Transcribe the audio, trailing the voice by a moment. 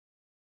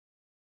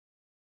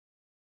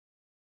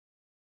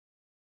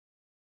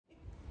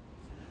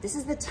This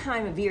is the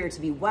time of year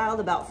to be wild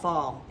about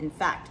fall. In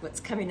fact, what's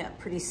coming up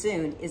pretty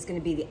soon is going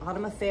to be the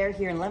Autumn Affair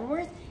here in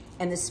Leavenworth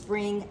and the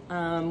spring,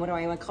 what do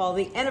I want to call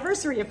the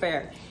Anniversary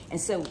Affair. And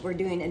so we're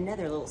doing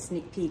another little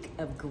sneak peek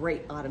of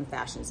great autumn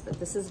fashions, but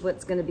this is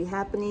what's going to be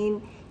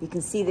happening. You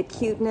can see the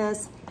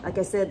cuteness. Like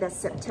I said, that's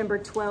September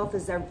 12th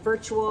is our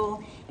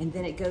virtual, and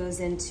then it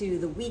goes into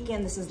the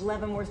weekend. This is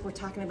Leavenworth we're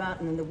talking about,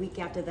 and then the week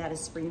after that is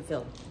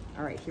Springfield.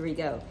 All right, here we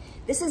go.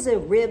 This is a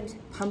ribbed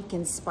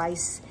pumpkin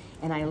spice,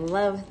 and I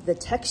love the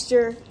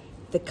texture.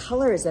 The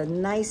color is a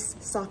nice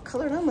soft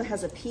color. It almost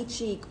has a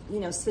peachy,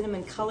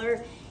 cinnamon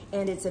color,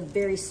 and it's a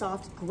very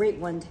soft, great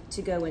one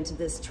to go into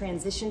this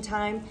transition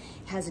time.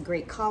 It has a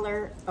great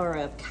collar, or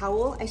a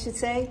cowl, I should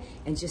say,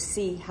 and just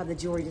see how the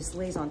jewelry just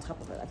lays on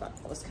top of it. I thought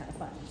that was kind of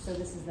fun. So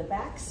this is the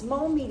back,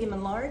 small, medium,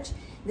 and large.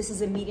 This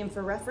is a medium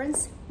for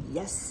reference.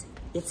 Yes,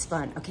 it's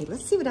fun. Okay,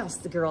 let's see what else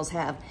the girls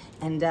have,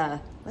 and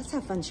let's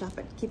have fun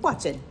shopping. Keep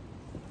watching.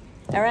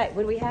 All right,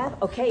 what do we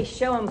have? Okay,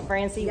 show them,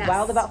 Francie. Yes.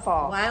 Wild About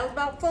Fall. Wild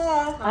About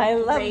Fall. I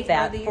love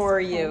that for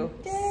you.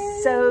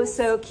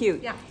 So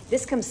cute. Yeah.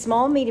 This comes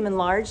small, medium, and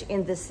large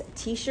in this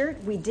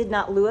t-shirt. We did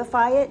not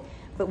Louify it,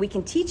 but we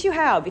can teach you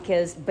how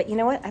but you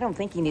know what? I don't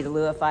think you need to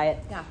Louify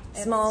it. Yeah.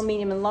 Small,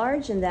 medium, and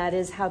large, and that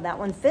is how that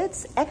one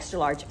fits. Extra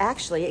large.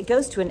 Actually, it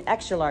goes to an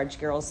extra large,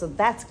 girls, so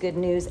that's good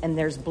news, and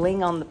there's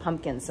bling on the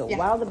pumpkin, so yeah.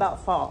 Wild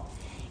About Fall.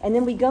 And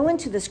then we go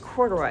into this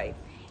corduroy,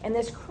 and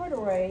this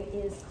corduroy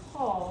is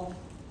called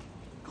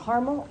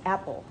Caramel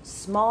Apple,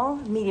 small,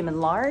 medium,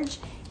 and large.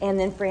 And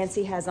then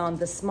Francie has on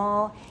the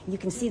small. You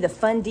can see the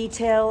fun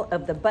detail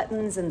of the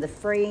buttons and the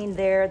fraying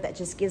there. That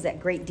just gives that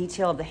great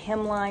detail of the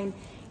hemline.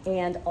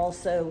 And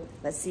also,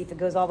 let's see if it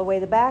goes all the way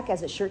to the back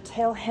as a shirt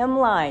tail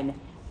hemline.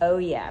 Oh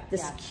yeah,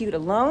 this is cute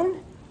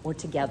alone or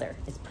together.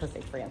 It's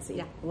perfect, Francie.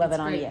 Yeah, love it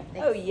on you.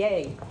 Thanks. Oh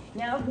yay.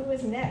 Now who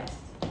is next?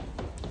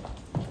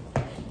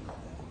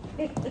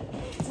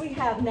 We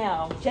have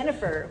now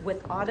Jennifer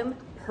with Autumn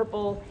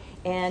Purple,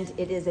 and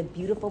it is a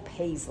beautiful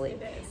paisley.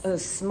 It is. Oh,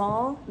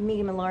 small,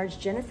 medium, and large.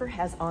 Jennifer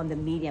has on the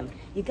medium.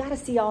 You got to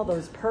see all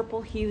those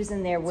purple hues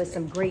in there with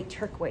some great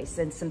turquoise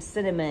and some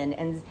cinnamon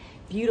and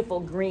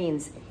beautiful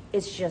greens.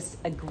 It's just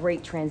a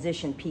great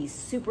transition piece.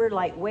 Super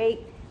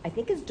lightweight. I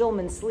think it's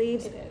Dolman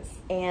sleeves. It is.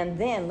 And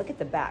then look at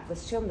the back.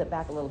 Let's show them the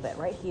back a little bit.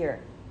 Right here,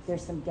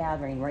 there's some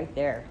gathering right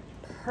there.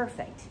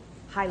 Perfect.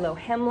 High-low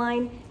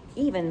hemline,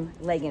 even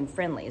legging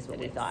friendly is what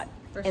we thought.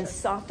 And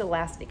soft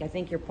elastic. I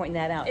think you're pointing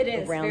that out. It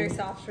is very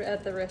soft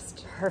at the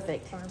wrist.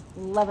 Perfect.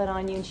 Love it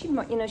on you.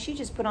 And she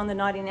just put on the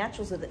Naughty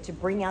Naturals with it to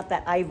bring out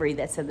that ivory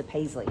that said the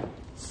paisley.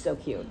 So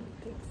cute.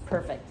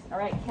 Perfect. All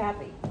right,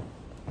 Kathy.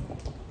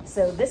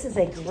 So this is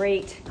a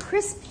great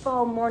crisp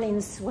fall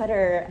morning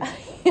sweater.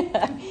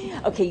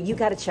 Okay, you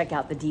got to check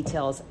out the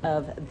details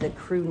of the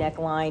crew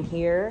neckline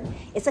here.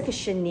 It's like a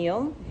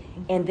chenille,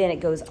 and then it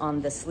goes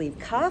on the sleeve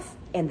cuff,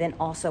 and then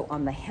also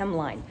on the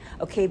hemline.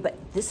 Okay, but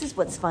this is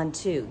what's fun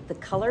too. The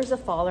colors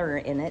of fall are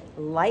in it,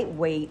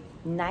 lightweight,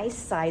 nice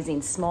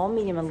sizing, small,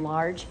 medium, and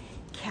large.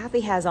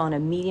 Kathy has on a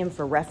medium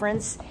for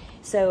reference.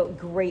 So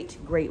great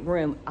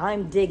room.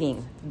 I'm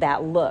digging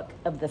that look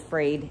of the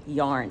frayed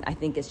yarn. I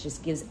think it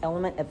just gives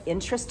element of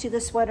interest to the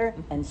sweater,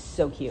 and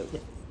so cute.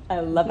 I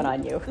love it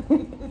on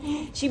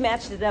you. She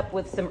matched it up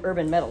with some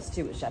Urban Metals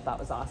too, which I thought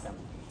was awesome.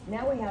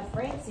 Now we have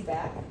Francie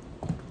back,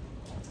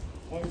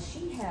 and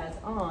she has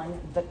on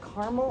the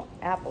Caramel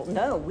Apple.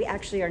 No, we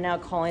actually are now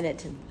calling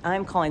it,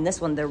 I'm calling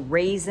this one the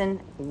Raisin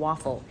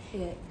Waffle.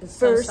 It's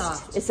so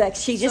soft. It's like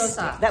she just,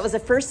 that was the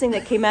first thing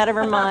that came out of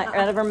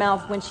her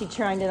mouth when she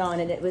tried it on,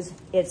 and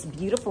it's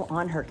beautiful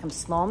on her. It comes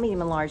small,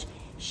 medium, and large.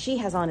 She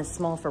has on a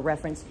small for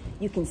reference.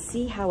 You can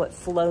see how it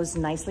flows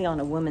nicely on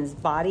a woman's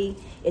body.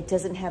 It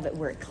doesn't have it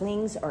where it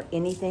clings or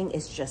anything.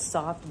 It's just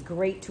soft,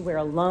 great to wear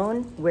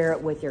alone. Wear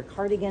it with your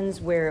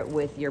cardigans, wear it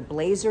with your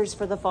blazers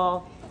for the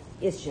fall.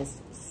 It's just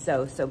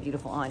so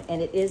beautiful on.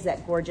 And it is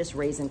that gorgeous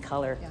raisin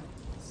color. Yeah.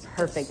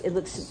 Perfect. It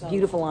looks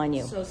beautiful on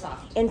you. So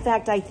soft. In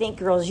fact, I think,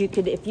 girls, you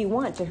could, if you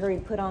want to hurry,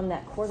 put on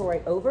that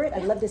corduroy over it.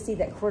 I'd love to see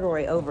that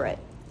corduroy over it.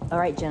 All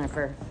right,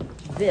 Jennifer.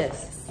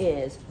 This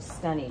is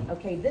stunning.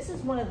 Okay, this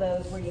is one of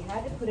those where you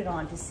had to put it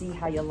on to see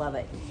how you love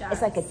it. Yes.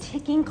 It's like a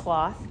ticking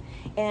cloth,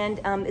 and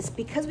it's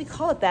because we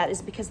call it that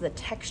is because of the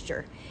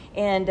texture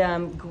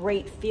and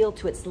great feel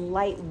to it. It's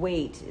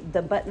lightweight.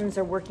 The buttons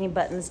are working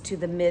buttons to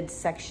the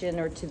midsection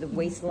or to the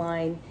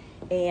waistline,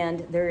 and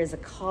there is a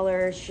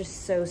collar. It's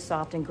just so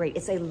soft and great.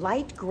 It's a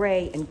light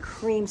gray and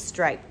cream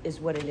stripe is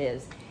what it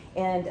is,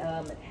 and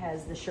it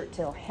has the shirt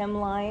tail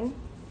hemline.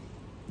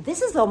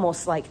 This is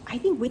almost like, I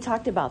think we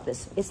talked about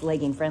this. It's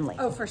legging friendly.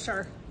 Oh, for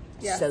sure.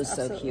 Yes,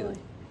 so cute.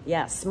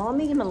 Yeah, small,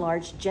 medium, and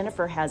large.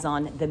 Jennifer has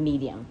on the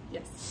medium.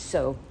 Yes.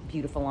 So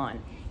beautiful on.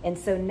 And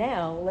so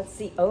now let's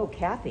see. Oh,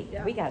 Kathy,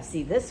 we got to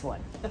see this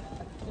one.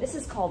 This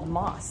is called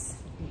Moss.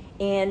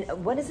 And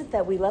what is it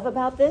that we love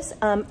about this?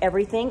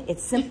 Everything.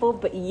 It's simple,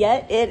 but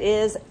yet it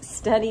is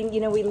stunning. You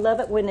know, we love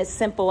it when it's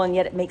simple and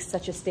yet it makes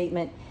such a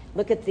statement.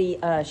 Look at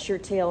the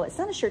shirt tail. It's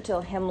not a shirt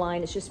tail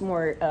hemline. It's just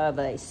more of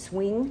a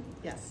swing.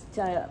 Yes.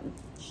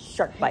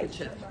 Shark bite.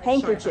 Handkerchief.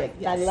 Handkerchief.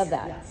 Yes. I love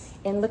that. Yes.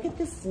 And look at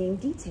this seam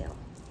detail.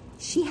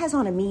 She has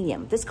on a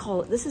medium. This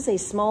is a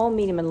small,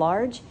 medium, and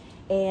large.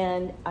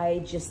 And I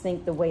just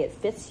think the way it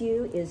fits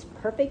you is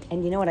perfect.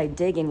 And you know what I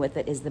dig in with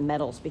it is the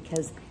metals,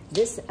 because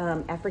this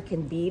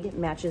African bead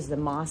matches the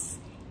moss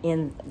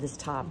in this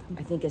top.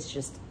 I think it's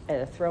just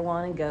a throw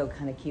on and go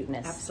kind of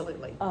cuteness.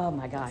 Absolutely. Oh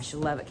my gosh, I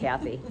love it,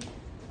 Kathy.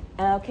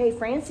 Okay,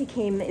 Francie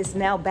is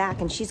now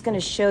back, and she's going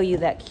to show you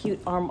that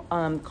cute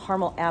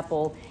caramel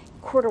apple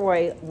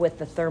corduroy with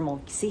the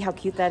thermal. See how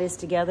cute that is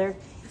together?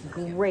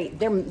 Great.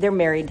 They're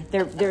married.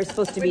 They're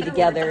supposed to be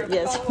together.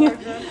 Yes.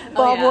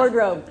 Fall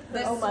wardrobe.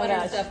 This Oh my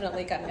sweater's gosh.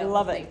 definitely got I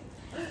love it.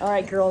 All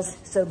right, girls.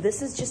 So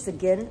this is just,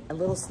 again, a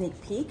little sneak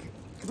peek.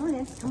 Come on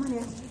in. Come on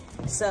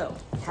in. So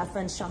have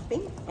fun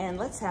shopping, and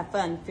let's have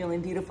fun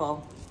feeling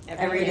beautiful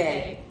every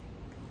day.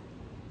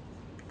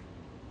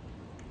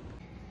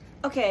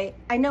 Okay,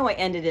 I know I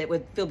ended it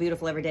with feel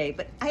beautiful every day,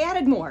 but I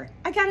added more.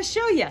 I gotta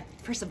show you.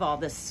 First of all,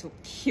 this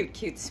cute,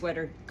 cute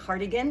sweater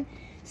cardigan.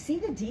 See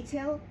the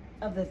detail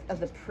of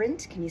the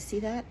print? Can you see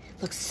that?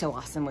 Looks so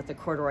awesome with the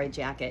corduroy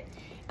jacket.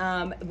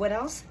 What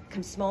else?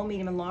 Comes small,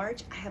 medium, and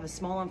large. I have a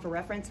small one for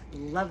reference.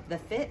 Love the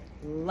fit,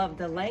 love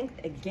the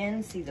length.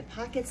 Again, see the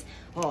pockets.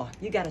 Oh,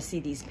 you gotta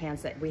see these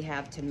pants that we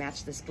have to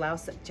match this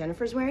blouse that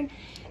Jennifer's wearing.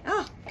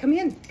 Oh, come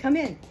in, come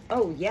in.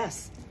 Oh,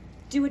 yes.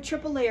 Do a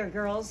triple layer,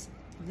 girls.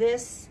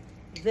 This,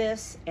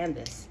 and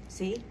this.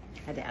 See?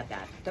 Had to add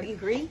that. Don't you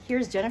agree?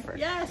 Here's Jennifer.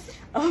 Yes.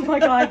 Oh my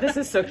God, this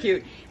is so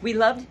cute. We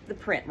loved the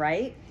print,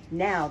 right?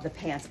 Now the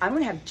pants. I'm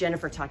gonna have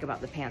Jennifer talk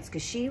about the pants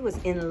because she was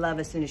in love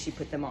as soon as she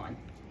put them on.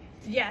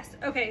 Yes.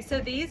 Okay. So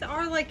these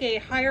are like a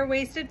higher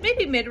waisted,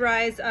 maybe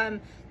mid-rise,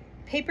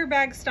 paper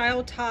bag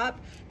style top.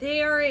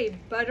 They are a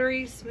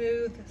buttery,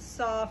 smooth,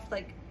 soft,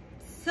 like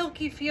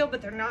silky feel,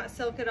 but they're not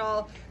silk at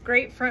all.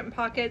 Great front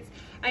pockets.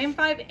 I am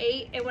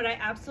 5'8", and what I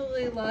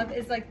absolutely love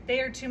is like they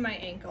are to my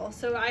ankle.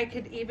 So I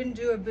could even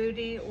do a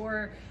booty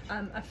or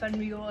a fun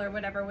mule or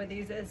whatever with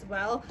these as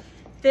well.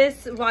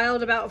 This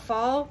Wild About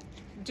Fall,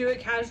 do it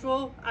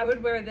casual. I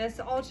would wear this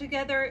all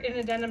together in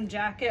a denim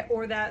jacket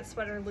or that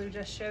sweater Lou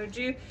just showed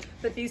you.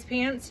 But these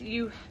pants,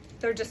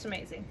 they're just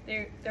amazing.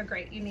 They're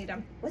great. You need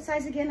them. What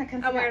size again? I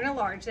kind of I'm wearing a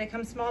large. They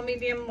come small,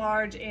 medium,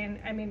 large, and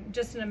I mean,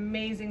 just an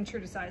amazing true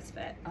to size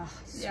fit. Oh,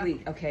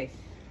 sweet. Yeah. Okay.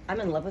 I'm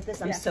in love with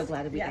this. I'm so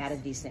glad that we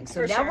added these things.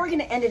 So For now sure. we're going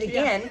to end it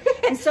again.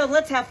 And so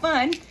let's have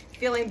fun,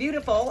 feeling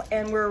beautiful,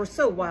 and we're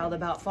so wild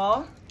about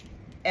fall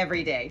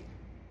every day.